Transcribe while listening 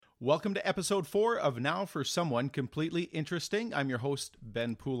Welcome to episode 4 of Now for Someone Completely Interesting. I'm your host,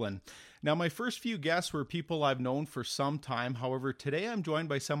 Ben Poulin. Now, my first few guests were people I've known for some time. However, today I'm joined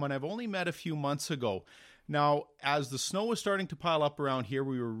by someone I've only met a few months ago. Now, as the snow was starting to pile up around here,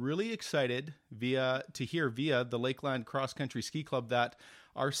 we were really excited via the Lakeland Cross Country Ski Club that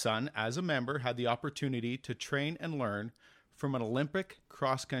our son, as a member, had the opportunity to train and learn from an Olympic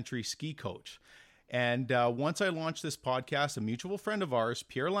cross-country ski coach. And once I launched this podcast, a mutual friend of ours,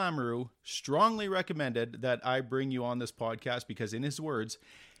 Pierre Lamoureux, strongly recommended that I bring you on this podcast because, in his words,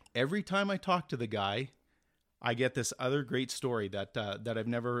 every time I talk to the guy, I get this other great story that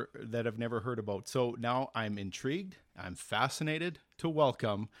I've never heard about. So now I'm intrigued, I'm fascinated to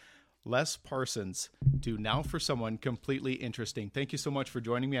welcome Les Parsons to Now for Someone Completely Interesting. Thank you so much for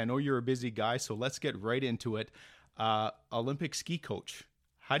joining me. I know you're a busy guy, so let's get right into it. Olympic ski coach.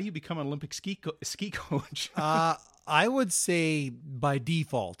 How do you become an Olympic ski coach? I would say by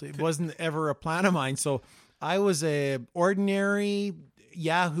default. It wasn't ever a plan of mine. So I was a ordinary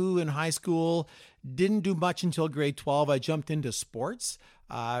Yahoo in high school. Didn't do much until grade 12. I jumped into sports.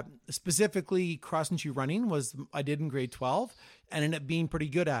 Specifically, cross-country running I did in grade 12 and ended up being pretty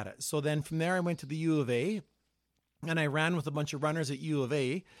good at it. So then from there, I went to the U of A and I ran with a bunch of runners at U of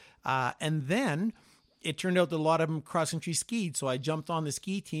A. And then it turned out that a lot of them cross-country skied. So I jumped on the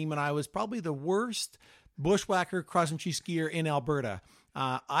ski team and I was probably the worst bushwhacker cross-country skier in Alberta.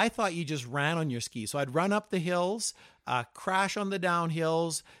 I thought you just ran on your ski. So I'd run up the hills, crash on the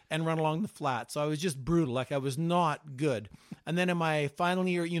downhills, and run along the flat. So I was just brutal. Like I was not good. And then in my final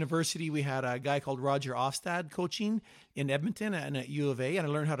year at university, we had a guy called Roger Ofstad coaching in Edmonton and at U of A, and I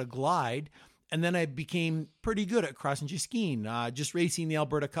learned how to glide. And then I became pretty good at cross-country skiing, just racing the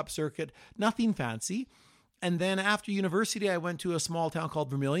Alberta Cup circuit, nothing fancy. And then after university, I went to a small town called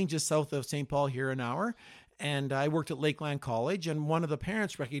Vermilion, just south of St. Paul here an hour. And I worked at Lakeland College, and one of the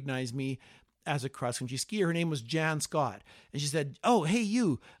parents recognized me as a cross-country skier. Her name was Jan Scott. And she said, "Oh, hey,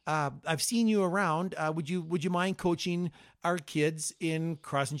 you, I've seen you around. Would you mind coaching our kids in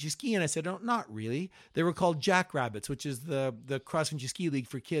cross-country ski?" And I said, "No, not really." They were called Jackrabbits, which is the cross-country ski league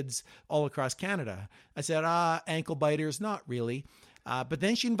for kids all across Canada. I said, ankle biters, not really. But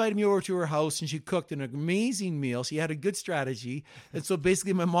then she invited me over to her house and she cooked an amazing meal. She had a good strategy. And so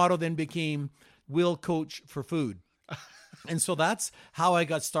basically my motto then became, "We'll coach for food." And so that's how I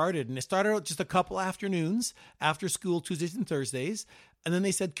got started. And it started out just a couple afternoons after school, Tuesdays and Thursdays. And then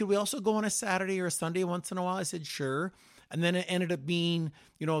they said, "Could we also go on a Saturday or a Sunday once in a while?" I said, "Sure." And then it ended up being,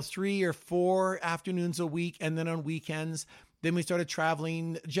 3 or 4 afternoons a week. And then on weekends, then we started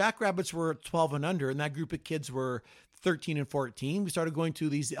traveling. Jackrabbits were 12 and under, and that group of kids were 13 and 14. We started going to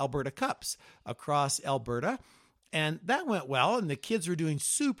these Alberta Cups across Alberta. And that went well, and the kids were doing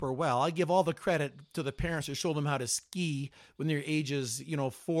super well. I give all the credit to the parents who showed them how to ski when they're ages,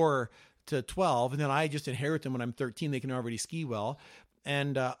 4 to 12. And then I just inherit them when I'm 13. They can already ski well.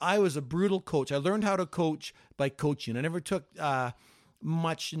 And I was a brutal coach. I learned how to coach by coaching. I never took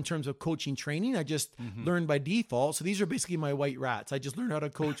much in terms of coaching training. I just learned by default. So these are basically my white rats. I just learned how to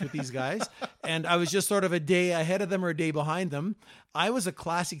coach with these guys. And I was just sort of a day ahead of them or a day behind them. I was a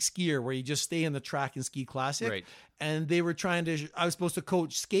classic skier where you just stay in the track and ski classic. Right. And they were I was supposed to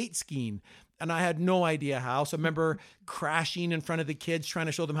coach skate skiing. And I had no idea how. So I remember crashing in front of the kids, trying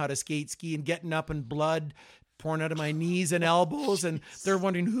to show them how to skate ski and getting up in blood pouring out of my knees and elbows. And they're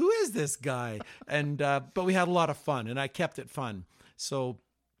wondering, who is this guy? And, but we had a lot of fun and I kept it fun. So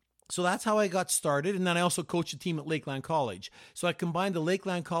that's how I got started. And then I also coached a team at Lakeland College. So I combined the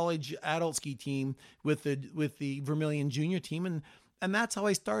Lakeland College adult ski team with the Vermilion junior team. And that's how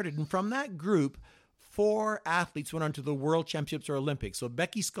I started. And from that group, 4 athletes went on to the World Championships or Olympics. So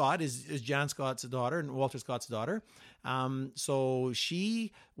Becky Scott is Jan Scott's daughter and Walter Scott's daughter. So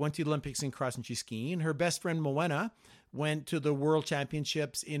she went to the Olympics in cross-country skiing. Her best friend Moena went to the World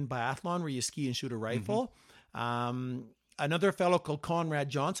Championships in biathlon where you ski and shoot a rifle. Another fellow called Conrad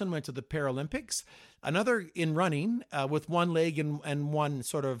Johnson went to the Paralympics. Another in running with one leg and one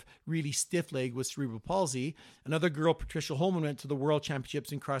sort of really stiff leg with cerebral palsy. Another girl, Patricia Holman, went to the World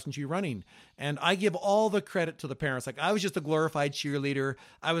Championships in cross-country running. And I give all the credit to the parents. Like I was just a glorified cheerleader.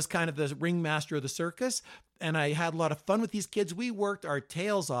 I was kind of the ringmaster of the circus. And I had a lot of fun with these kids. We worked our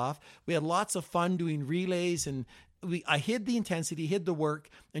tails off. We had lots of fun doing relays and I hid the intensity, hid the work,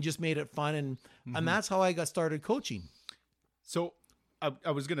 and just made it fun. And that's how I got started coaching. So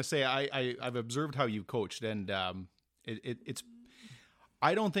I was going to say, I've observed how you coached, and it's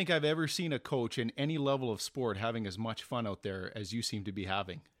I don't think I've ever seen a coach in any level of sport having as much fun out there as you seem to be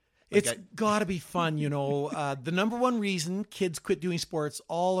having. It's got to be fun, The number one reason kids quit doing sports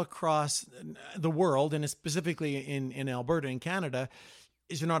all across the world, and specifically in Alberta and Canada,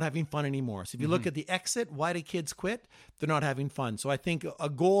 is they're not having fun anymore. So if you look at the exit, why do kids quit? They're not having fun. So I think a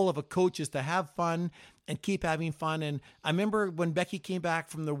goal of a coach is to have fun and keep having fun. And I remember when Becky came back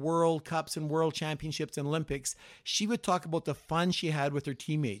from the World Cups and World Championships and Olympics, she would talk about the fun she had with her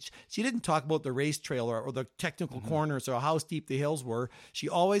teammates. She didn't talk about the race trail or the technical corners or how steep the hills were. She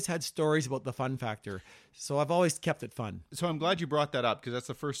always had stories about the fun factor. So I've always kept it fun. So I'm glad you brought that up, because that's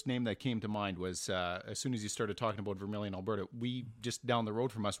the first name that came to mind was as soon as you started talking about Vermilion, Alberta, we just down the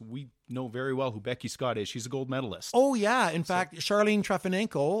road from us, we know very well who Becky Scott is. She's a gold medalist. Oh, yeah. In fact, Charlene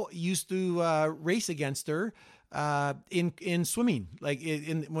Trefanenko used to race against her in swimming. Like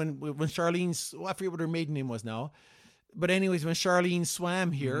when Charlene's, I forget what her maiden name was now. But anyways, when Charlene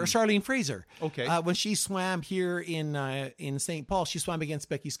swam here, Charlene Fraser, okay, when she swam here in St. Paul, she swam against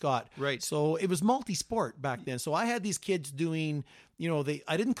Becky Scott. Right. So it was multi-sport back then. So I had these kids doing,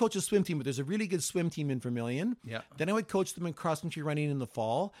 I didn't coach a swim team, but there's a really good swim team in Vermilion. Yeah. Then I would coach them in cross-country running in the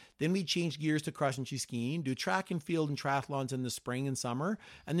fall. Then we'd change gears to cross-country skiing, do track and field and triathlons in the spring and summer,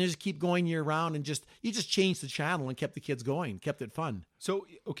 and then just keep going year-round. And you just changed the channel and kept the kids going, kept it fun. So,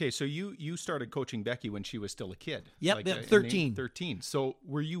 okay, so you started coaching Becky when she was still a kid. Yep, 13. 13. So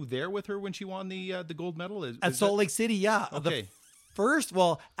were you there with her when she won the gold medal? At Salt Lake City, yeah. Okay.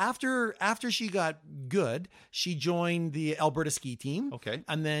 After she got good, she joined the Alberta ski team. Okay.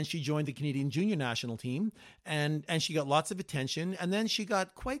 And then she joined the Canadian junior national team, and she got lots of attention. And then she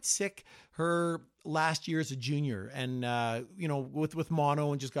got quite sick her last year as a junior, and with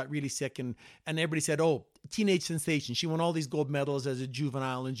mono, and just got really sick. And everybody said, "Oh, teenage sensation. She won all these gold medals as a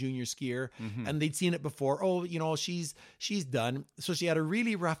juvenile and junior skier." And they'd seen it before. Oh, she's done. So she had a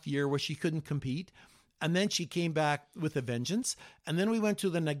really rough year where she couldn't compete. And then she came back with a vengeance. And then we went to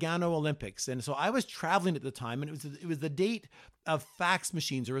the Nagano Olympics. And so I was traveling at the time, and it was the date of fax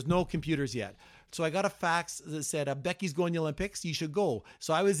machines. There was no computers yet. So I got a fax that said, Becky's going to the Olympics. You should go.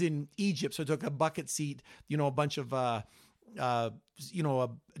 So I was in Egypt. So I took a bucket seat, a bunch of,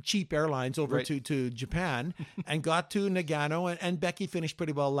 cheap airlines over to Japan and got to Nagano. And Becky finished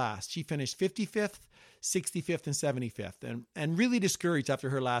pretty well last. She finished 55th. 65th and 75th, and really discouraged after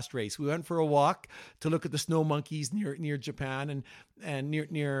her last race. We went for a walk to look at the snow monkeys near Japan and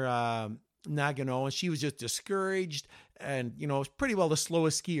near Nagano, and she was just discouraged, and pretty well the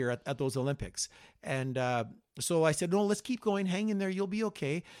slowest skier at those Olympics. And so I said, no, let's keep going, hang in there, you'll be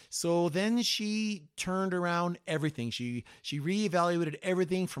okay. So then she turned around everything. She reevaluated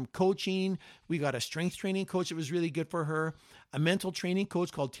everything from coaching. We got a strength training coach that was really good for her. A mental training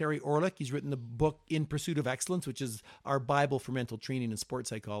coach called Terry Orlick. He's written the book In Pursuit of Excellence, which is our Bible for mental training and sports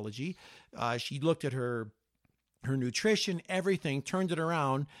psychology. She looked at her nutrition, everything, turned it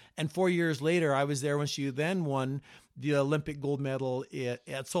around. And 4 years later, I was there when she then won the Olympic gold medal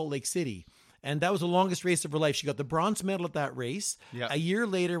at Salt Lake City. And that was the longest race of her life. She got the bronze medal at that race. Yeah. A year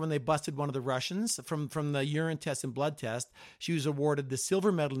later, when they busted one of the Russians from the urine test and blood test, she was awarded the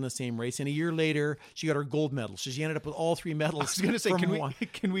silver medal in the same race. And a year later, she got her gold medal. So she ended up with all three medals. I was going to say,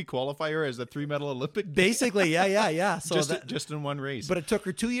 can we qualify her as a 3-medal Olympic? Basically, yeah. So just in one race. But it took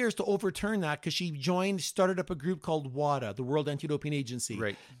her 2 years to overturn that, because she started up a group called WADA, the World Anti-Doping Agency,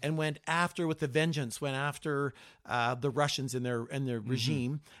 right, and went after the Russians and their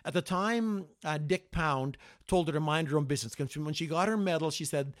regime. At the time, Dick Pound told her to mind her own business. Because when she got her medal, she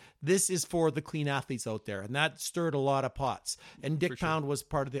said, "This is for the clean athletes out there," and that stirred a lot of pots. And Dick Pound was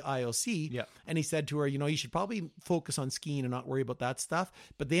part of the IOC, and he said to her, you should probably focus on skiing and not worry about that stuff.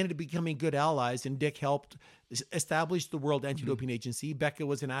 But they ended up becoming good allies, and Dick helped establish the World Anti-Doping Agency. Becca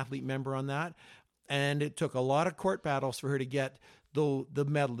was an athlete member on that, and it took a lot of court battles for her to get the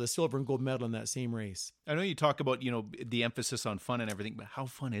medal, the silver and gold medal in that same race. I know you talk about, the emphasis on fun and everything, but how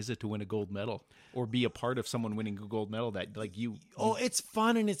fun is it to win a gold medal or be a part of someone winning a gold medal that like you? Oh, it's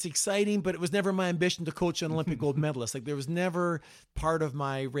fun and it's exciting, but it was never my ambition to coach an Olympic gold medalist. Like, there was never part of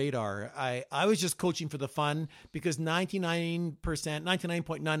my radar. I was just coaching for the fun, because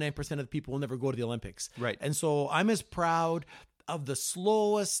 99.99% of the people will never go to the Olympics. Right. And so I'm as proud of the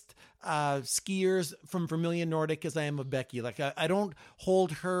slowest skiers from Vermilion Nordic as I am of Becky. Like, I don't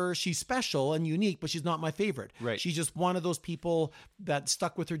hold her. She's special and unique, but she's not my favorite. Right. She's just one of those people that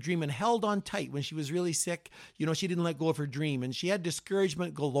stuck with her dream and held on tight when she was really sick. She didn't let go of her dream, and she had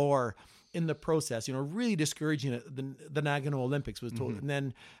discouragement galore in the process, really discouraging it. The Nagano Olympics was told, and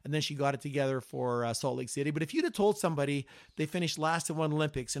then she got it together for Salt Lake City. But if you'd have told somebody they finished last in one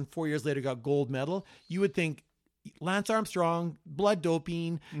Olympics and 4 years later got gold medal, you would think Lance Armstrong, blood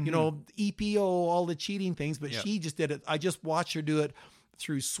doping, EPO, all the cheating things, but she just did it. I just watched her do it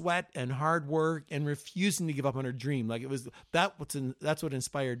through sweat and hard work and refusing to give up on her dream. Like, it was that's what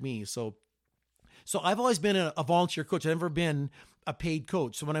inspired me. So So I've always been a volunteer coach. I've never been a paid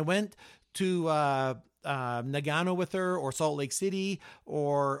coach. So when I went to Nagano with her, or Salt Lake City,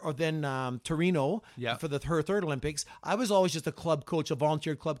 or then Torino for her third Olympics, I was always just a club coach, a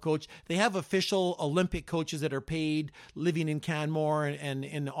volunteer club coach. They have official Olympic coaches that are paid, living in Canmore and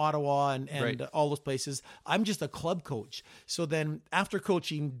in Ottawa and all those places. I'm just a club coach. So then after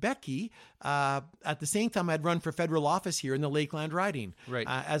coaching Becky, at the same time I'd run for federal office here in the Lakeland riding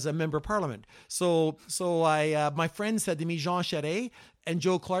as a member of parliament. So I my friend said to me, Jean Charest and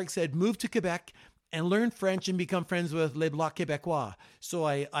Joe Clark said, move to Quebec and learn French and become friends with Les Blocs Québécois. So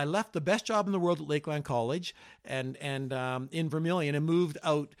I left the best job in the world at Lakeland College and in Vermilion and moved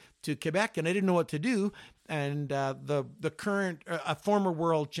out to Quebec, and I didn't know what to do. And the current, a former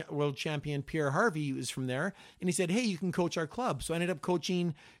world champion, Pierre Harvey, was from there, and he said, hey, you can coach our club. So I ended up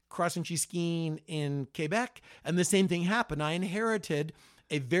coaching cross-country skiing in Quebec, and the same thing happened. I inherited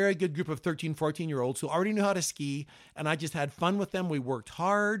a very good group of 13, 14-year-olds who already knew how to ski, and I just had fun with them. We worked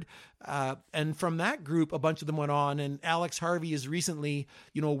hard, and from that group, a bunch of them went on, and Alex Harvey is recently,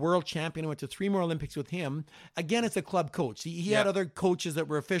 world champion. I went to 3 more Olympics with him. Again, it's a club coach. He had other coaches that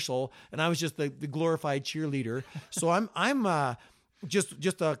were official, and I was just the glorified cheerleader. So I'm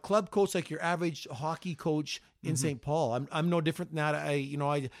just a club coach, like your average hockey coach in St. Paul. I'm no different than that.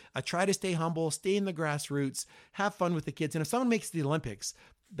 I try to stay humble, stay in the grassroots, have fun with the kids. And if someone makes the Olympics,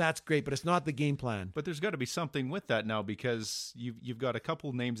 that's great, but it's not the game plan. But there's got to be something with that now, because you've got a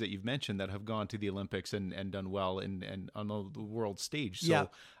couple names that you've mentioned that have gone to the Olympics and done well and on the world stage. So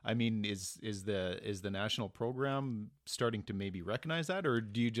I mean, is the national program starting to maybe recognize that, or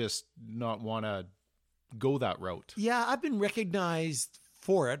do you just not want to go that route? Yeah, I've been recognized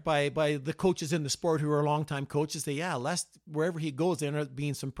for it by the coaches in the sport who are longtime coaches. Say, Les, wherever he goes, they end up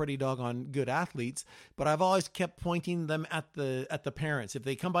being some pretty doggone good athletes. But I've always kept pointing them at the parents. If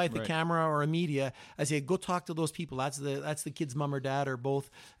they come by at the camera or a media, I say, go talk to those people. That's the kid's mom or dad or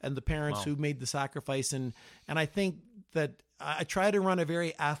both, and the parents who made the sacrifice. And I think that I try to run a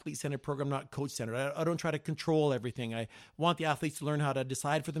very athlete-centered program, not coach-centered. I don't try to control everything. I want the athletes to learn how to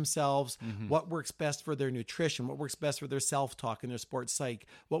decide for themselves what works best for their nutrition, what works best for their self-talk and their sports psych,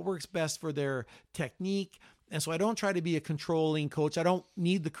 what works best for their technique. And so I don't try to be a controlling coach. I don't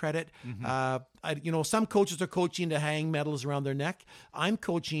need the credit. Some coaches are coaching to hang medals around their neck. I'm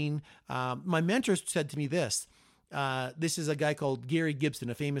coaching. My mentor said to me this. This is a guy called Gary Gibson,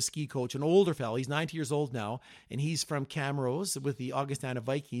 a famous ski coach, an older fellow. He's 90 years old now, and he's from Camrose with the Augustana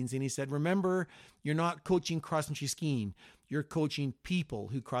Vikings. And he said, remember, you're not coaching cross-country skiing. You're coaching people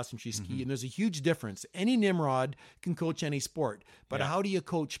who cross-country ski. And there's a huge difference. Any Nimrod can coach any sport, but how do you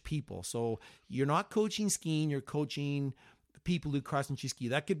coach people? So you're not coaching skiing, you're coaching people who cross-country ski.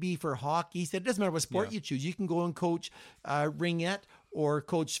 That could be for hockey. He said, it doesn't matter what sport you choose. You can go and coach ringette, or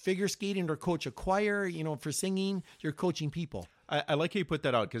coach figure skating, or coach a choir, for singing. You're coaching people. I like how you put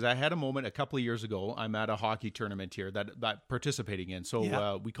that out, because I had a moment a couple of years ago. I'm at a hockey tournament here that participating in.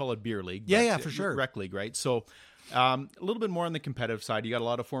 So we call it beer league. Yeah, for sure. Rec league, right? So a little bit more on the competitive side. You got a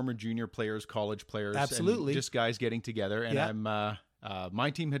lot of former junior players, college players. Absolutely. And just guys getting together. And I'm... my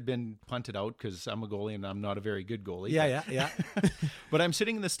team had been punted out because I'm a goalie and I'm not a very good goalie. Yeah. But I'm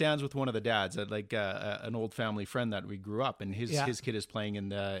sitting in the stands with one of the dads, like an old family friend that we grew up, and his kid is playing in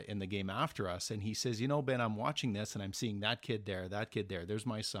the game after us. And he says, Ben, I'm watching this and I'm seeing that kid there. There's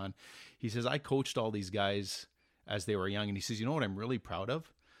my son. He says, I coached all these guys as they were young. And he says, you know what I'm really proud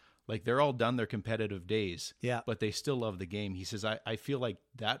of? Like, they're all done their competitive days, but they still love the game. He says, I feel like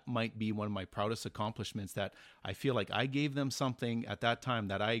that might be one of my proudest accomplishments, that I feel like I gave them something at that time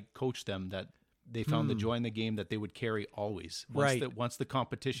that I coached them, that they found the joy in the game that they would carry always. Once the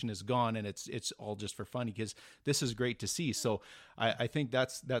competition is gone and it's all just for fun, because this is great to see. So I think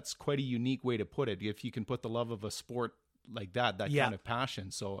that's quite a unique way to put it. If you can put the love of a sport like that kind of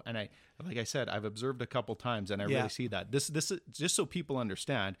passion. So, and like I said, I've observed a couple times, and I really see that. This is just so people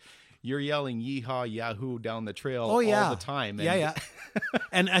understand. You're yelling "Yeehaw, Yahoo" down the trail all the time. And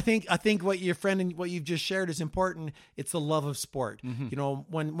and I think what your friend and what you've just shared is important. It's the love of sport.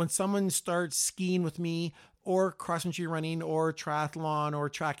 When someone starts skiing with me, or cross-country running, or triathlon, or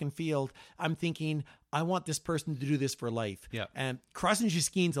track and field, I'm thinking, I want this person to do this for life. Yeah. And cross-country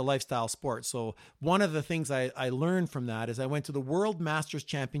skiing is a lifestyle sport. So one of the things I learned from that is I went to the World Masters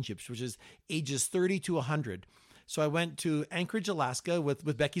Championships, which is ages 30 to 100. So I went to Anchorage, Alaska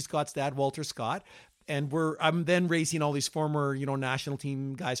with Becky Scott's dad, Walter Scott. And I'm then racing all these former, national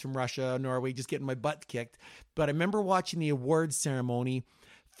team guys from Russia, Norway, just getting my butt kicked. But I remember watching the awards ceremony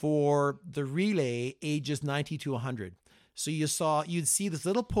for the relay ages 90 to 100. So you'd see this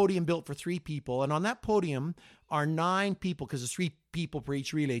little podium built for 3 people. And on that podium are 9 people, because there's 3 people per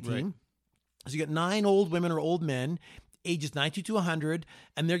each relay team. Right. So you got 9 old women or old men, ages 90 to 100,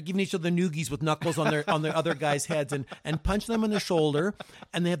 and they're giving each other noogies with knuckles on their other guys' heads and punching them in the shoulder.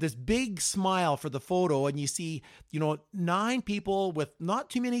 And they have this big smile for the photo. And you see, 9 people with not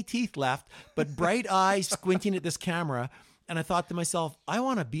too many teeth left, but bright eyes squinting at this camera. And I thought to myself, I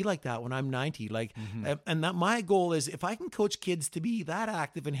want to be like that when I'm 90. And that my goal is, if I can coach kids to be that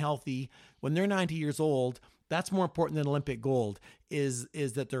active and healthy when they're 90 years old, that's more important than Olympic gold, is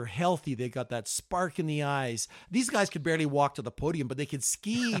that they're healthy. They got that spark in the eyes. These guys could barely walk to the podium, but they could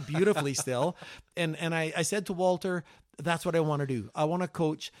ski beautifully still. And I said to Walter, that's what I want to do. I want to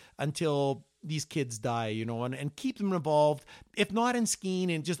coach until these kids die, and keep them involved, if not in skiing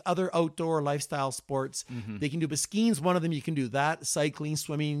and just other outdoor lifestyle sports they can do. But skiing's one of them. You can do that, cycling,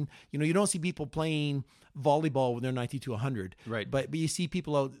 swimming. You don't see people playing volleyball when they're 90 to 100. Right. But you see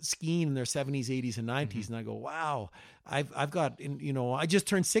people out skiing in their 70s, 80s, and 90s, and I go, wow, I've got, I just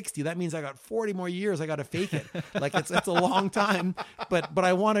turned 60. That means I got 40 more years. I got to fake it. Like it's a long time, but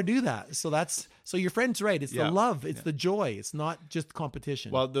I want to do that. So your friend's right. It's the love. It's the joy. It's not just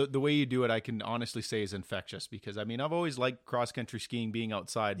competition. Well, the way you do it, I can honestly say is infectious, because I've always liked cross-country skiing, being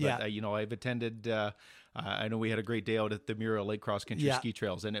outside, but I've attended, I know we had a great day out at the Mura Lake Cross Country Ski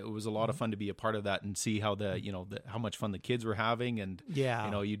Trails, and it was a lot of fun to be a part of that and see how how much fun the kids were having. And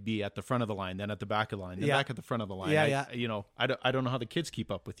you'd be at the front of the line, then at the back of the line, then back at the front of the line. I don't know how the kids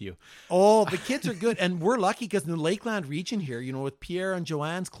keep up with you. Oh, the kids are good, and we're lucky because in the Lakeland region here, with Pierre and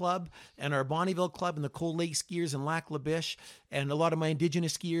Joanne's club and our Bonnieville club and the Cold Lake skiers in Lac La Biche and a lot of my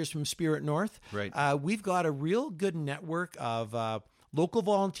Indigenous skiers from Spirit North, right? We've got a real good network of local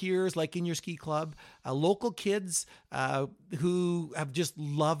volunteers, like in your ski club, local kids who have just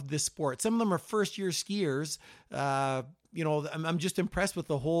loved this sport. Some of them are first-year skiers. I'm just impressed with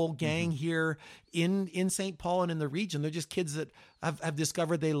the whole gang here in St. Paul and in the region. They're just kids that have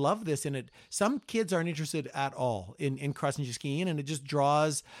discovered they love this. And some kids aren't interested at all in cross-country skiing, and it just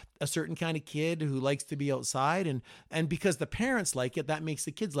draws a certain kind of kid who likes to be outside. And because the parents like it, that makes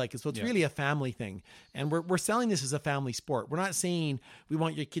the kids like it. So it's really a family thing. And we're selling this as a family sport. We're not saying we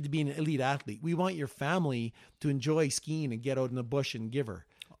want your kid to be an elite athlete. We want your family to enjoy skiing and get out in the bush and give her.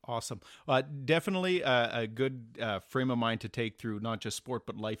 Awesome. Definitely a good frame of mind to take through not just sport,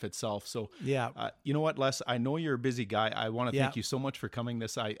 but life itself. So, you know what, Les, I know you're a busy guy. I want to thank you so much for coming.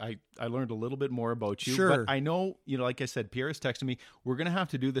 I learned a little bit more about you. Sure. But I know, like I said, Pierre has texted me, we're going to have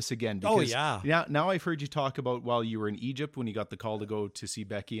to do this again. Because now I've heard you talk about while you were in Egypt when you got the call to go to see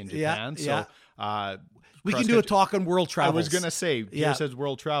Becky in Japan. We can do a talk on world travel. I was going to say, Pierre says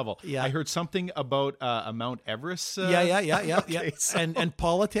world travel. Yeah. I heard something about a Mount Everest. Okay, and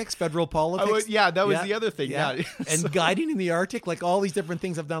politics, federal politics. That was the other thing. Yeah. And guiding in the Arctic, like all these different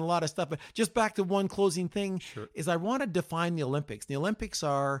things. I've done a lot of stuff. But just back to one closing thing is I want to define the Olympics. The Olympics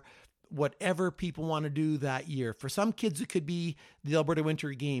are whatever people want to do that year. For some kids, it could be the Alberta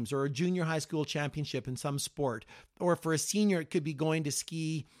Winter Games or a junior high school championship in some sport. Or for a senior, it could be going to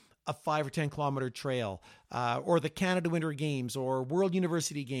ski a 5 or 10 kilometer trail, or the Canada Winter Games, or World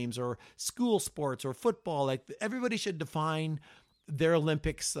University Games, or school sports, or football. Like everybody should define their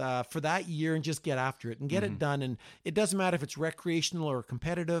Olympics for that year and just get after it and get it done. And it doesn't matter if it's recreational or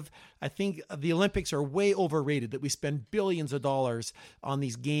competitive. I think the Olympics are way overrated, that we spend billions of dollars on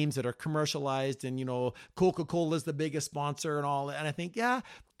these games that are commercialized, and Coca-Cola is the biggest sponsor and all. And I think,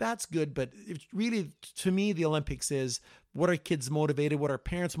 that's good. But it's really, to me, the Olympics is what are kids motivated, what are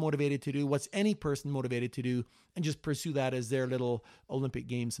parents motivated to do, what's any person motivated to do, and just pursue that as their little Olympic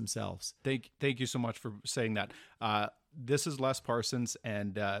games themselves. Thank you so much for saying that. This is Les Parsons,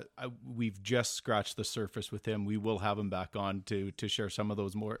 and we've just scratched the surface with him. We will have him back on to share some of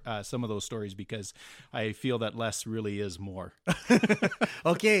those stories, because I feel that Les really is more.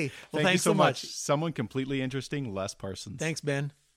 Okay. Well, thanks so much. Someone completely interesting, Les Parsons. Thanks, Ben.